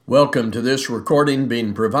Welcome to this recording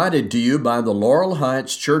being provided to you by the Laurel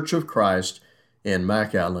Heights Church of Christ in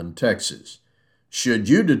McAllen, Texas. Should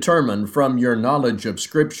you determine from your knowledge of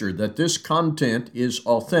Scripture that this content is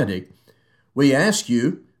authentic, we ask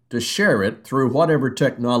you to share it through whatever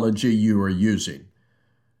technology you are using.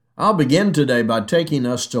 I'll begin today by taking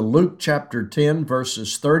us to Luke chapter 10,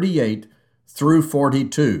 verses 38 through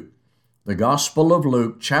 42. The Gospel of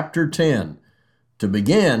Luke chapter 10. To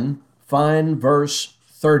begin, find verse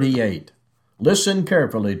 38. Listen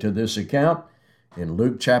carefully to this account in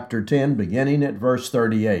Luke chapter 10, beginning at verse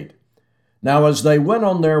 38. Now as they went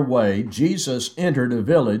on their way, Jesus entered a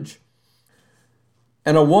village,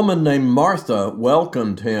 and a woman named Martha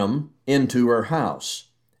welcomed him into her house.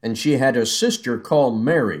 And she had a sister called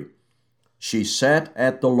Mary. She sat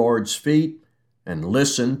at the Lord's feet and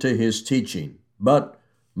listened to his teaching. But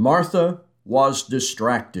Martha was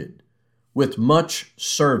distracted with much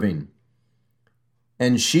serving.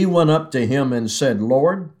 And she went up to him and said,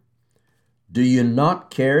 Lord, do you not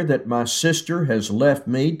care that my sister has left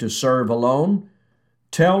me to serve alone?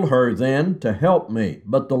 Tell her then to help me.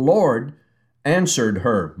 But the Lord answered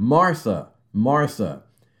her, Martha, Martha,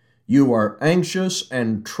 you are anxious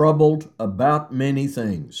and troubled about many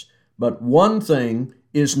things, but one thing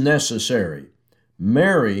is necessary.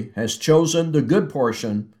 Mary has chosen the good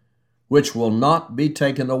portion, which will not be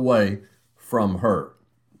taken away from her.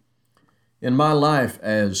 In my life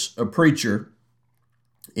as a preacher,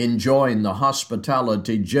 enjoying the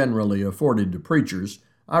hospitality generally afforded to preachers,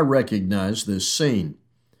 I recognize this scene.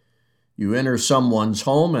 You enter someone's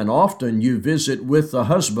home, and often you visit with the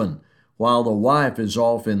husband while the wife is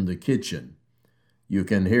off in the kitchen. You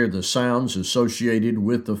can hear the sounds associated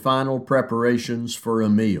with the final preparations for a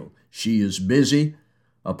meal. She is busy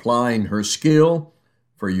applying her skill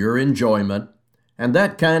for your enjoyment, and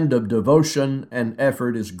that kind of devotion and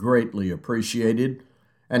effort is greatly appreciated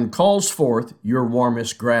and calls forth your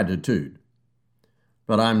warmest gratitude.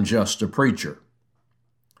 But I'm just a preacher.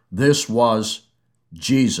 This was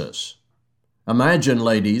Jesus. Imagine,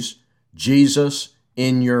 ladies, Jesus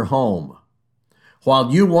in your home.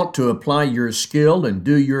 While you want to apply your skill and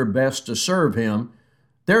do your best to serve him,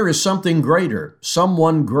 there is something greater,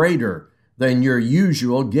 someone greater than your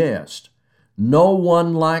usual guest. No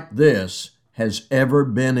one like this has ever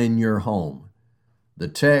been in your home. The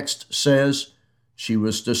text says she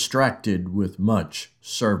was distracted with much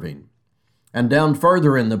serving. And down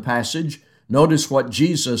further in the passage, notice what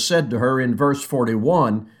Jesus said to her in verse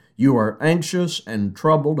 41, you are anxious and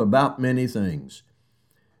troubled about many things.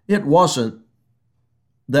 It wasn't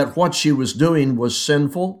that what she was doing was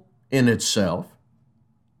sinful in itself.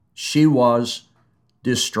 She was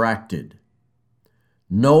distracted.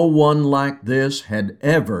 No one like this had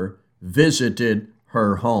ever visited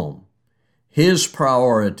her home. His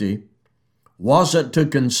priority wasn't to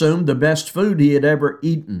consume the best food he had ever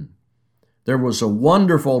eaten. There was a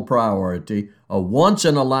wonderful priority, a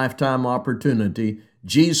once-in-a-lifetime opportunity.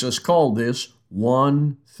 Jesus called this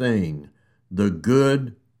one thing. The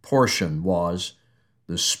good portion was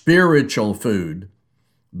the spiritual food,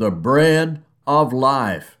 the bread of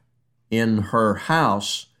life in her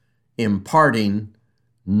house, imparting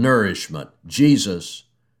nourishment. Jesus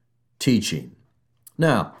teaching.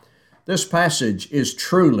 Now, this passage is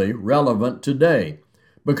truly relevant today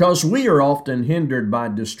because we are often hindered by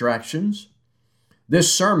distractions.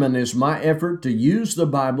 This sermon is my effort to use the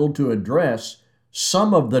Bible to address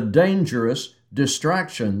some of the dangerous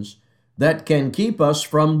distractions that can keep us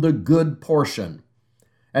from the good portion.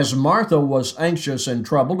 As Martha was anxious and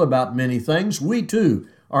troubled about many things, we too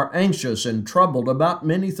are anxious and troubled about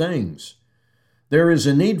many things. There is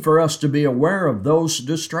a need for us to be aware of those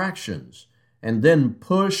distractions and then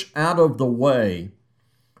push out of the way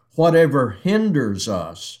whatever hinders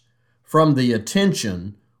us from the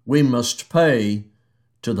attention we must pay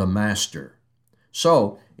to the Master.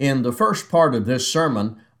 So, in the first part of this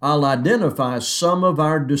sermon, I'll identify some of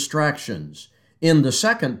our distractions. In the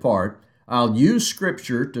second part, I'll use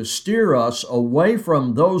Scripture to steer us away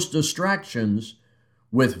from those distractions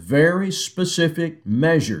with very specific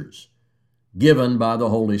measures given by the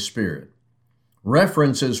Holy Spirit.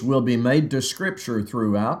 References will be made to Scripture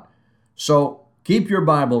throughout, so keep your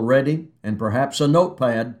Bible ready and perhaps a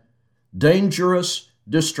notepad. Dangerous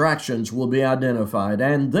distractions will be identified,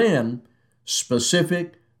 and then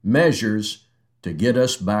specific measures to get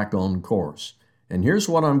us back on course. And here's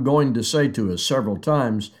what I'm going to say to us several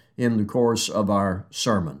times in the course of our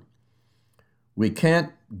sermon. We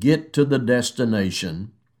can't get to the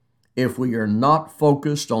destination if we are not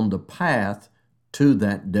focused on the path to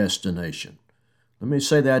that destination. Let me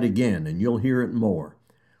say that again, and you'll hear it more.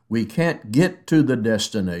 We can't get to the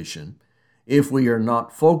destination if we are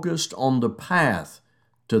not focused on the path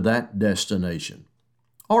to that destination.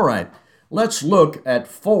 All right, let's look at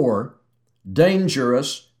 4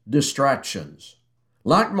 dangerous distractions.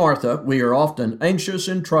 Like Martha, we are often anxious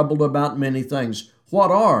and troubled about many things.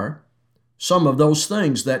 What are some of those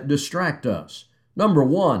things that distract us? Number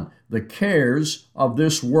 1, the cares of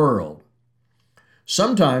this world.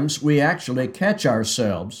 Sometimes we actually catch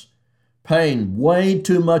ourselves paying way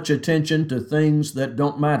too much attention to things that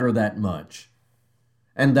don't matter that much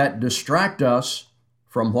and that distract us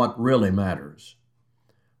from what really matters.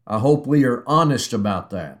 I hope we are honest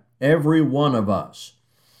about that, every one of us.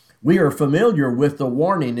 We are familiar with the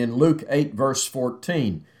warning in Luke 8, verse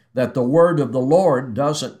 14, that the word of the Lord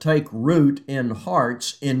doesn't take root in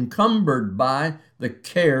hearts encumbered by the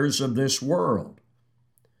cares of this world.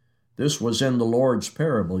 This was in the Lord's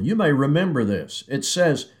parable. You may remember this. It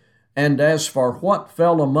says, "And as for what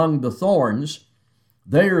fell among the thorns,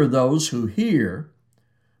 they are those who hear,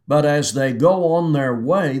 but as they go on their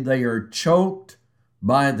way, they are choked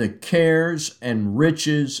by the cares and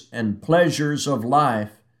riches and pleasures of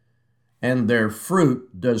life, and their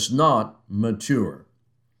fruit does not mature."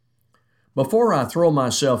 Before I throw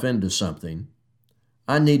myself into something,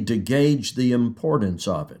 I need to gauge the importance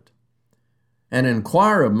of it and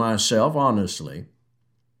inquire of myself honestly,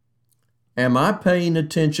 am I paying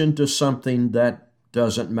attention to something that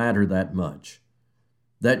doesn't matter that much,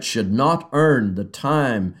 that should not earn the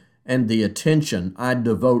time and the attention I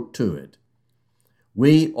devote to it?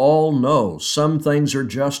 We all know some things are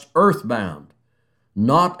just earthbound,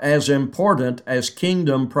 not as important as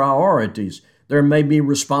kingdom priorities. There may be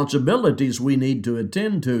responsibilities we need to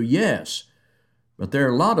attend to, yes, but there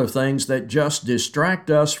are a lot of things that just distract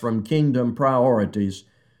us from kingdom priorities.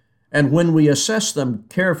 And when we assess them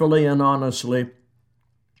carefully and honestly,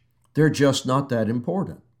 they're just not that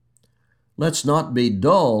important. Let's not be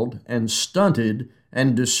dulled and stunted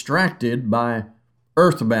and distracted by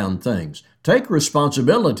earthbound things. Take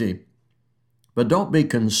responsibility, but don't be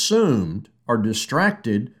consumed or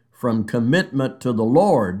distracted from commitment to the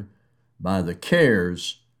Lord by the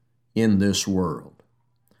cares in this world.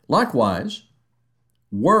 Likewise,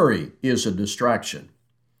 worry is a distraction.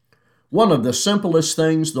 One of the simplest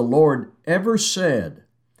things the Lord ever said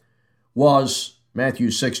was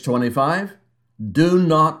Matthew 6:25, "Do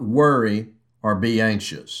not worry or be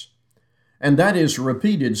anxious." And that is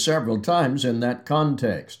repeated several times in that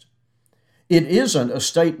context. It isn't a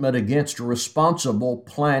statement against responsible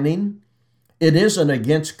planning. It isn't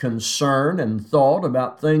against concern and thought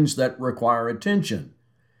about things that require attention.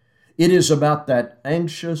 It is about that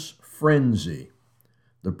anxious frenzy,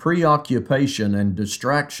 the preoccupation and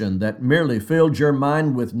distraction that merely filled your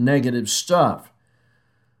mind with negative stuff,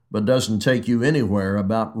 but doesn't take you anywhere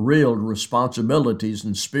about real responsibilities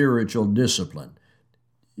and spiritual discipline.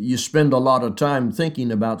 You spend a lot of time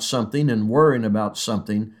thinking about something and worrying about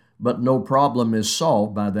something, but no problem is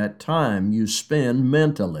solved by that time you spend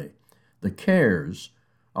mentally. The cares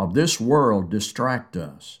of this world distract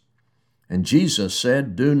us. And Jesus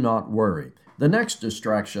said, "Do not worry." The next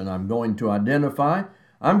distraction I'm going to identify,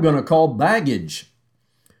 I'm going to call baggage.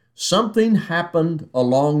 Something happened a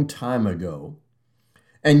long time ago,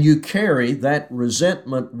 and you carry that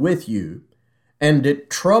resentment with you, and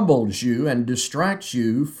it troubles you and distracts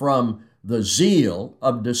you from the zeal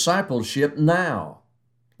of discipleship now.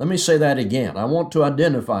 Let me say that again. I want to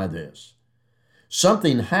identify this.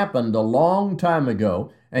 Something happened a long time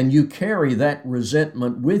ago, and you carry that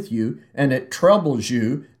resentment with you, and it troubles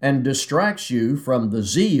you and distracts you from the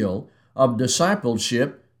zeal of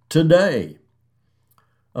discipleship today.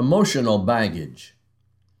 Emotional baggage.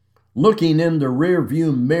 Looking in the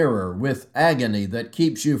rearview mirror with agony that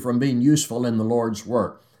keeps you from being useful in the Lord's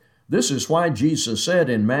work. This is why Jesus said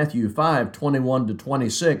in Matthew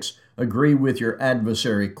 5:21-26, "Agree with your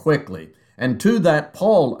adversary quickly." And to that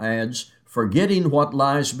Paul adds, "Forgetting what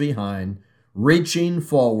lies behind, reaching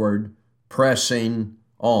forward, pressing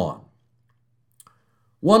on."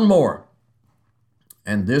 One more,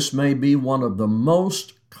 and this may be one of the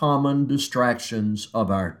most common distractions of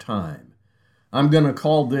our time. I'm going to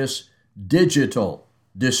call this digital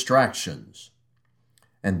distractions.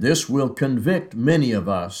 And this will convict many of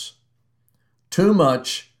us. Too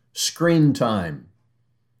much screen time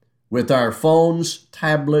with our phones,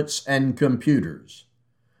 tablets, and computers.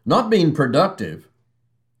 Not being productive,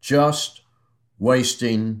 just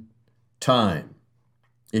wasting time.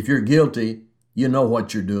 If you're guilty, you know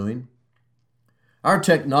what you're doing. Our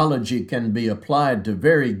technology can be applied to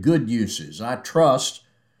very good uses. I trust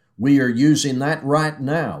we are using that right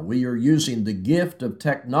now. We are using the gift of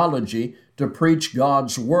technology to preach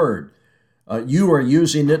God's Word. You are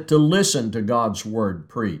using it to listen to God's Word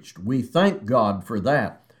preached. We thank God for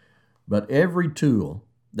that. But every tool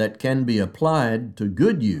that can be applied to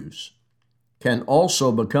good use can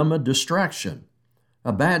also become a distraction,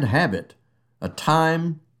 a bad habit, a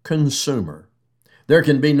time consumer. There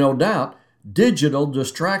can be no doubt digital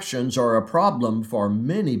distractions are a problem for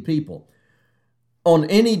many people. On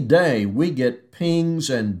any day, we get pings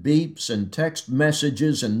and beeps and text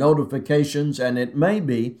messages and notifications, and it may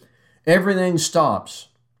be everything stops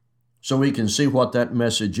so we can see what that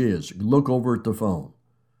message is. Look over at the phone,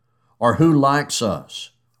 or who likes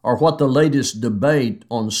us, or what the latest debate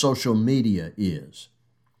on social media is.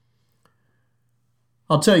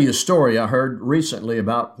 I'll tell you a story I heard recently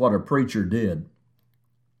about what a preacher did.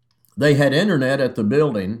 They had internet at the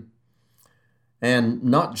building, and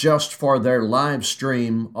not just for their live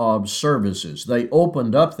stream of services. They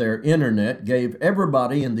opened up their internet, gave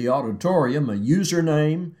everybody in the auditorium a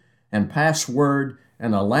username and password,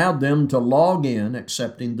 and allowed them to log in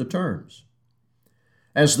accepting the terms.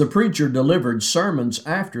 As the preacher delivered sermons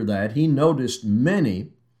after that, he noticed many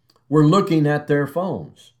were looking at their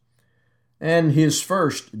phones. And his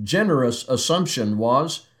first generous assumption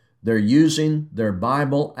was they're using their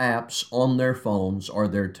Bible apps on their phones or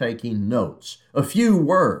they're taking notes. A few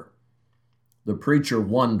were. The preacher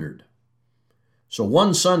wondered. So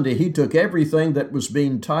one Sunday, he took everything that was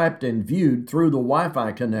being typed and viewed through the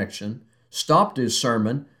Wi-Fi connection, stopped his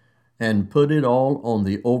sermon, and put it all on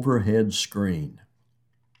the overhead screen.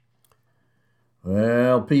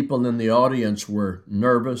 Well, people in the audience were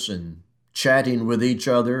nervous and chatting with each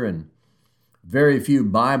other, and very few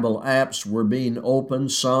Bible apps were being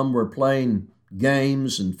opened. Some were playing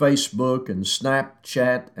games and Facebook and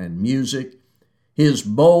Snapchat and music. His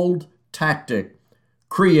bold tactic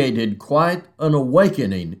created quite an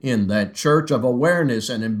awakening in that church of awareness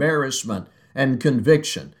and embarrassment and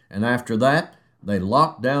conviction. And after that, they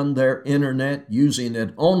locked down their internet, using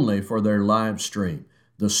it only for their live stream.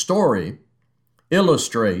 The story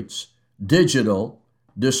illustrates digital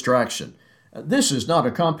distraction. This is not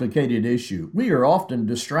a complicated issue. We are often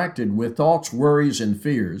distracted with thoughts, worries, and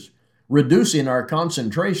fears, reducing our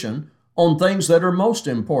concentration on things that are most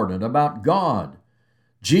important about God,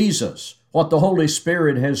 Jesus, what the Holy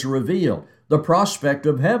Spirit has revealed, the prospect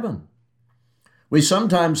of heaven. We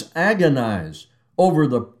sometimes agonize over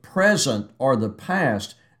the present or the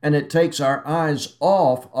past, and it takes our eyes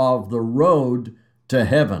off of the road to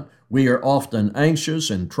heaven. We are often anxious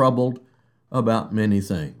and troubled about many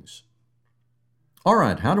things. All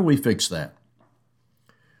right, how do we fix that?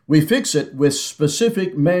 We fix it with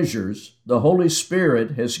specific measures the Holy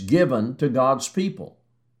Spirit has given to God's people.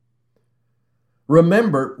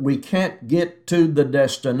 Remember, we can't get to the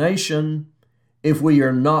destination if we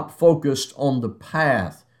are not focused on the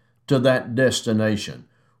path to that destination.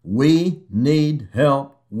 We need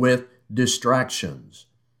help with distractions.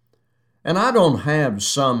 And I don't have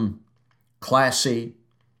some classy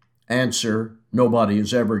answer nobody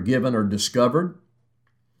has ever given or discovered.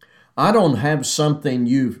 I don't have something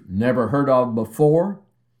you've never heard of before.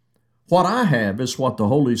 What I have is what the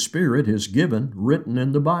Holy Spirit has given, written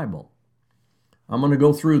in the Bible. I'm going to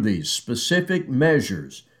go through these specific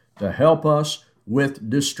measures to help us with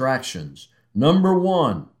distractions. Number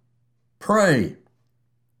 1, pray.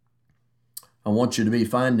 I want you to be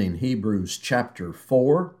finding Hebrews chapter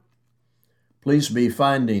 4. Please be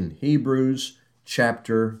finding Hebrews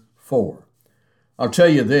chapter 4. I'll tell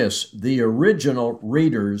you this, the original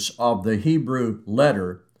readers of the Hebrew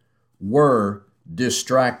letter were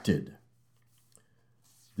distracted.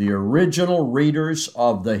 The original readers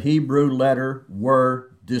of the Hebrew letter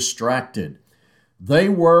were distracted. They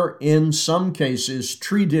were, in some cases,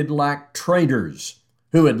 treated like traitors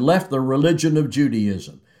who had left the religion of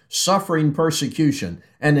Judaism, suffering persecution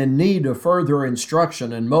and in need of further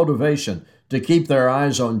instruction and motivation to keep their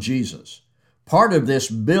eyes on Jesus. Part of this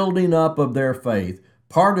building up of their faith,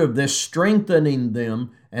 part of this strengthening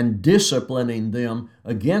them and disciplining them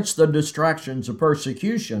against the distractions of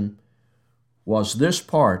persecution was this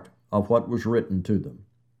part of what was written to them.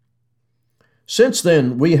 Since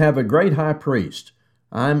then, we have a great high priest.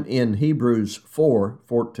 I'm in Hebrews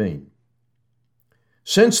 4:14.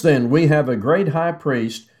 Since then, we have a great high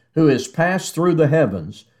priest who has passed through the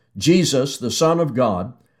heavens, Jesus, the Son of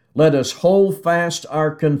God. Let us hold fast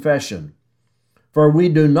our confession. For we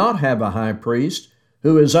do not have a high priest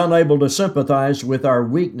who is unable to sympathize with our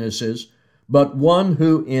weaknesses, but one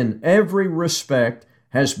who in every respect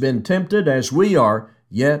has been tempted as we are,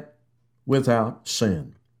 yet without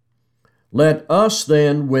sin. Let us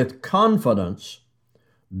then with confidence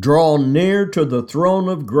draw near to the throne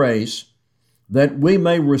of grace, that we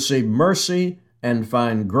may receive mercy and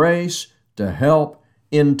find grace to to help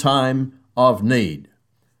in time of need.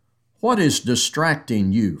 What is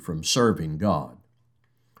distracting you from serving God?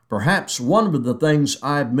 Perhaps one of the things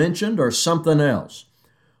I've mentioned or something else.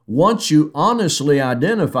 Once you honestly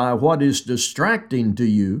identify what is distracting to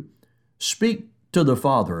you, speak to the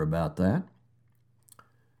Father about that.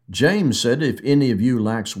 James said, if any of you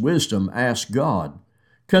lacks wisdom, ask God.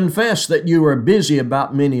 Confess that you are busy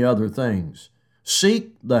about many other things.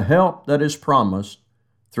 Seek the help that is promised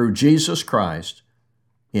through Jesus Christ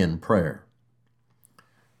in prayer.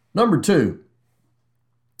 Number 2,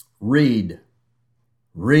 read.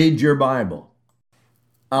 Read your Bible.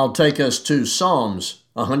 I'll take us to Psalms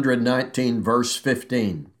 119, verse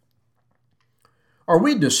 15. Are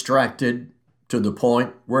we distracted to the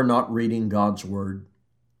point we're not reading God's Word?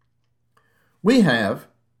 We have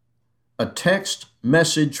a text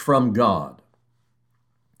message from God.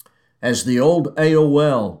 As the old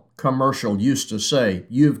AOL commercial used to say,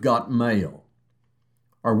 you've got mail.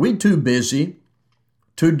 Are we too busy,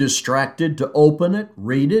 too distracted to open it,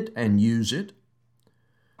 read it, and use it?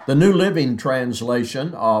 The New Living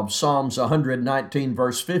Translation of Psalms 119,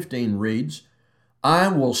 verse 15 reads, I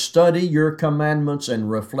will study your commandments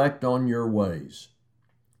and reflect on your ways.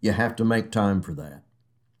 You have to make time for that.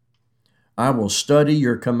 I will study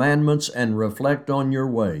your commandments and reflect on your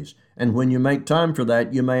ways. And when you make time for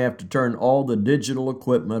that, you may have to turn all the digital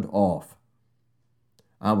equipment off.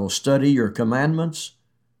 I will study your commandments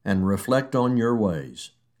and reflect on your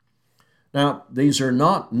ways. Now, these are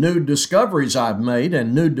not new discoveries I've made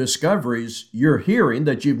and new discoveries you're hearing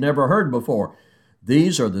that you've never heard before.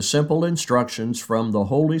 These are the simple instructions from the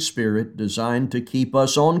Holy Spirit designed to keep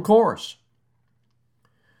us on course.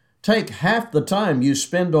 Take half the time you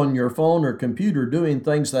spend on your phone or computer doing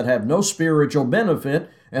things that have no spiritual benefit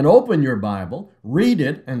and open your Bible, read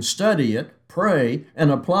it and study it, pray,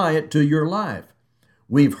 and apply it to your life.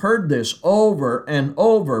 We've heard this over and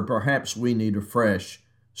over. Perhaps we need a fresh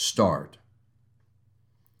start.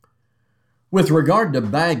 With regard to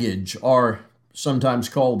baggage, or sometimes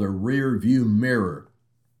called the rear view mirror,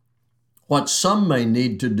 what some may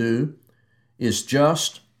need to do is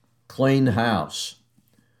just clean house.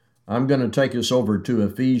 I'm going to take us over to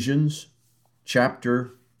Ephesians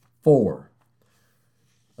chapter 4.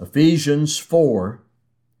 Ephesians 4,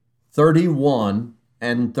 31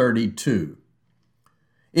 and 32.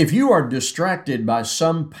 If you are distracted by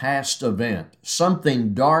some past event,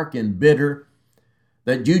 something dark and bitter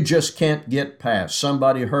that you just can't get past,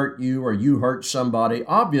 somebody hurt you or you hurt somebody,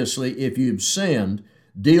 obviously if you've sinned,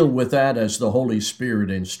 deal with that as the Holy Spirit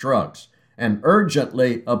instructs and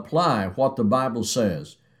urgently apply what the Bible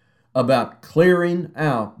says about clearing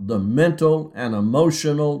out the mental and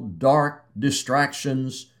emotional dark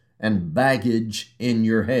distractions and baggage in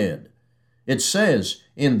your head. It says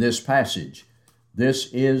in this passage, this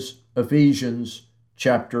is Ephesians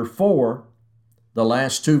chapter 4, the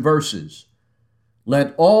last 2 verses.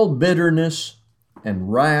 Let all bitterness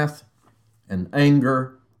and wrath and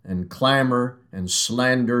anger and clamor and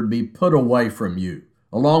slander be put away from you,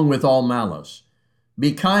 along with all malice.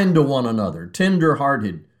 Be kind to one another,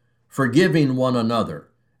 tender-hearted, forgiving one another,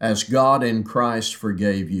 as God in Christ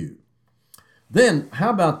forgave you. Then,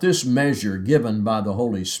 how about this measure given by the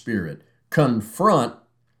Holy Spirit? Confront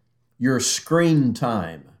your screen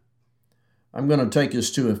time. I'm going to take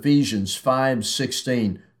us to Ephesians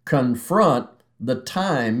 5:16. Confront the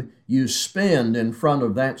time you spend in front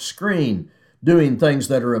of that screen doing things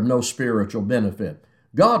that are of no spiritual benefit.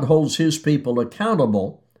 God holds His people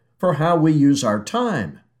accountable for how we use our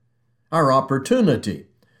time, our opportunity.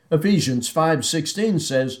 Ephesians 5:16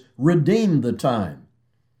 says, redeem the time.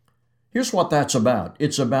 Here's what that's about.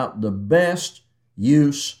 It's about the best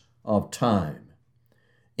use of time.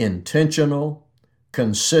 Intentional,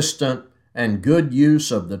 consistent, and good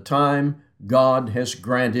use of the time God has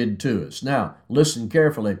granted to us. Now, listen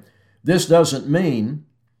carefully. This doesn't mean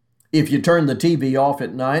if you turn the TV off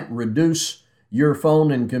at night, reduce your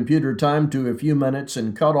phone and computer time to a few minutes,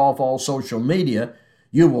 and cut off all social media,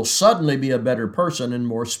 you will suddenly be a better person and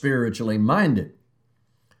more spiritually minded.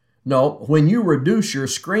 No, when you reduce your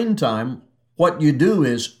screen time, what you do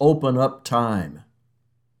is open up time,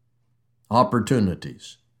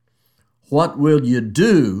 opportunities. What will you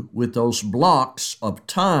do with those blocks of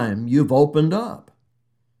time you've opened up?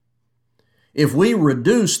 If we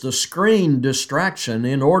reduce the screen distraction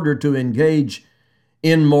in order to engage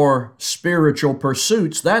in more spiritual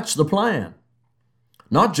pursuits, that's the plan.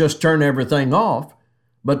 Not just turn everything off,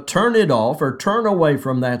 but turn it off or turn away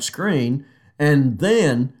from that screen and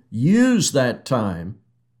then use that time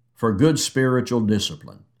for good spiritual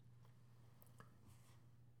discipline.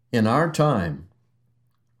 In our time,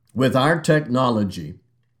 with our technology,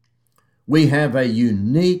 We have a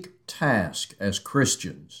unique task as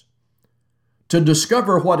Christians to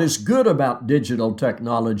discover what is good about digital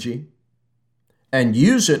technology and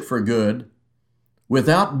use it for good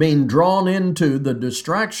without being drawn into the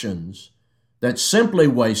distractions that simply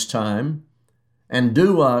waste time and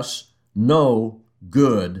do us no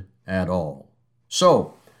good at all.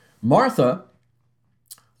 So, Martha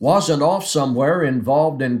wasn't off somewhere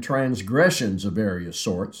involved in transgressions of various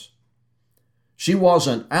sorts. She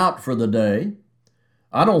wasn't out for the day.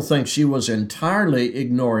 I don't think she was entirely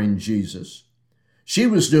ignoring Jesus. She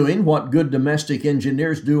was doing what good domestic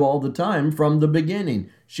engineers do all the time from the beginning.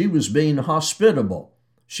 She was being hospitable.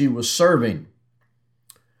 She was serving.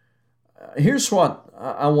 Here's what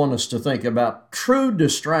I want us to think about. True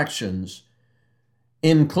distractions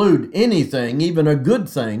include anything, even a good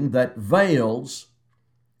thing, that veils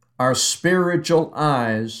our spiritual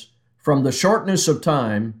eyes from the shortness of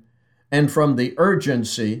time and from the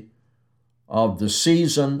urgency of the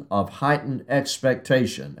season of heightened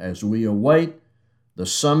expectation as we await the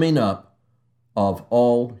summing up of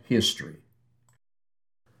all history.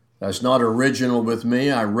 That's not original with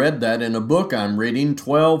me. I read that in a book I'm reading,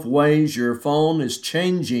 12 Ways Your Phone is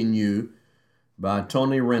Changing You by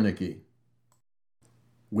Tony Reineke.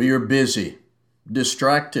 We are busy,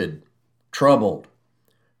 distracted, troubled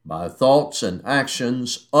by thoughts and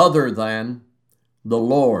actions other than the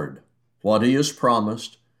Lord, what He has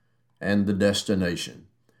promised, and the destination.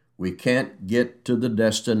 We can't get to the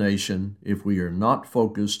destination if we are not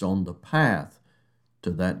focused on the path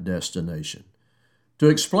to that destination. To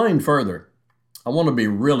explain further, I want to be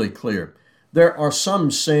really clear. There are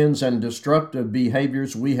some sins and destructive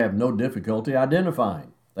behaviors we have no difficulty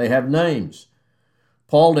identifying. They have names.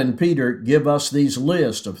 Paul and Peter give us these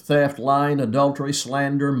lists of theft, lying, adultery,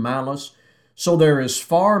 slander, malice. So there is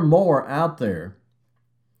far more out there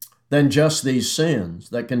than just these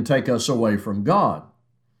sins that can take us away from God.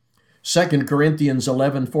 2 Corinthians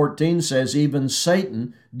 11:14 says, even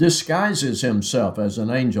Satan disguises himself as an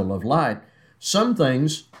angel of light. Some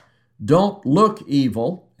things don't look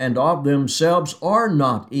evil and of themselves are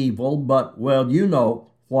not evil, but, well, you know,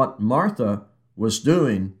 what Martha was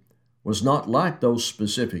doing was not like those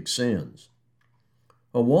specific sins.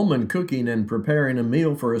 A woman cooking and preparing a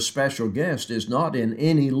meal for a special guest is not in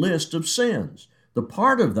any list of sins. The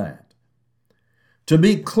part of that to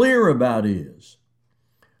be clear about is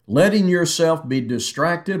letting yourself be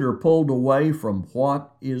distracted or pulled away from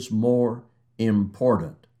what is more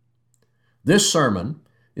important. This sermon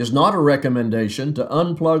is not a recommendation to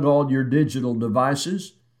unplug all your digital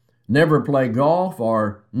devices, never play golf,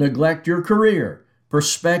 or neglect your career,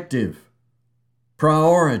 perspective,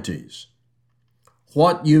 priorities,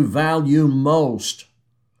 what you value most,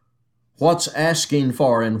 what's asking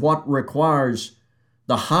for, and what requires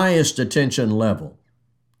the highest attention level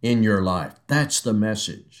in your life. That's the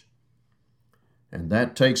message. And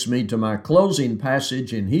that takes me to my closing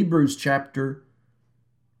passage in Hebrews chapter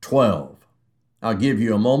 12. I'll give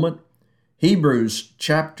you a moment. Hebrews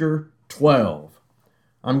chapter 12.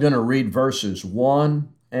 I'm going to read verses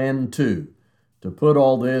 1 and 2 to put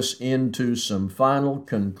all this into some final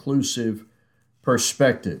conclusive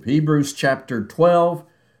perspective. Hebrews chapter 12,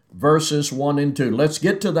 verses 1 and 2. Let's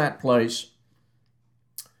get to that place.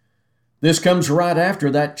 This comes right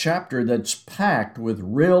after that chapter that's packed with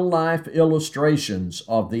real-life illustrations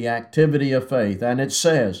of the activity of faith. And it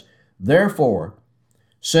says, therefore,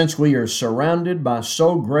 since we are surrounded by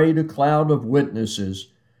so great a cloud of witnesses,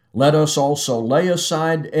 let us also lay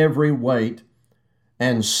aside every weight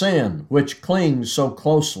and sin which clings so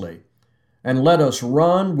closely, and let us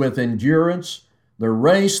run with endurance the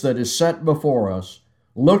race that is set before us,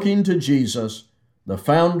 looking to Jesus, the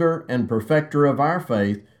founder and perfecter of our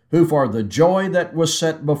faith, who for the joy that was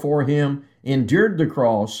set before him endured the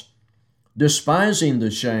cross, despising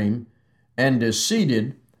the shame, and is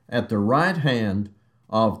seated at the right hand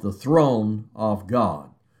of the throne of God.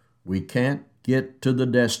 We can't get to the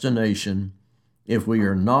destination if we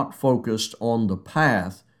are not focused on the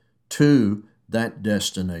path to that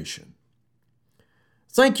destination.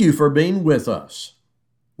 Thank you for being with us.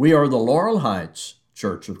 We are the Laurel Heights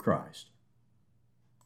Church of Christ.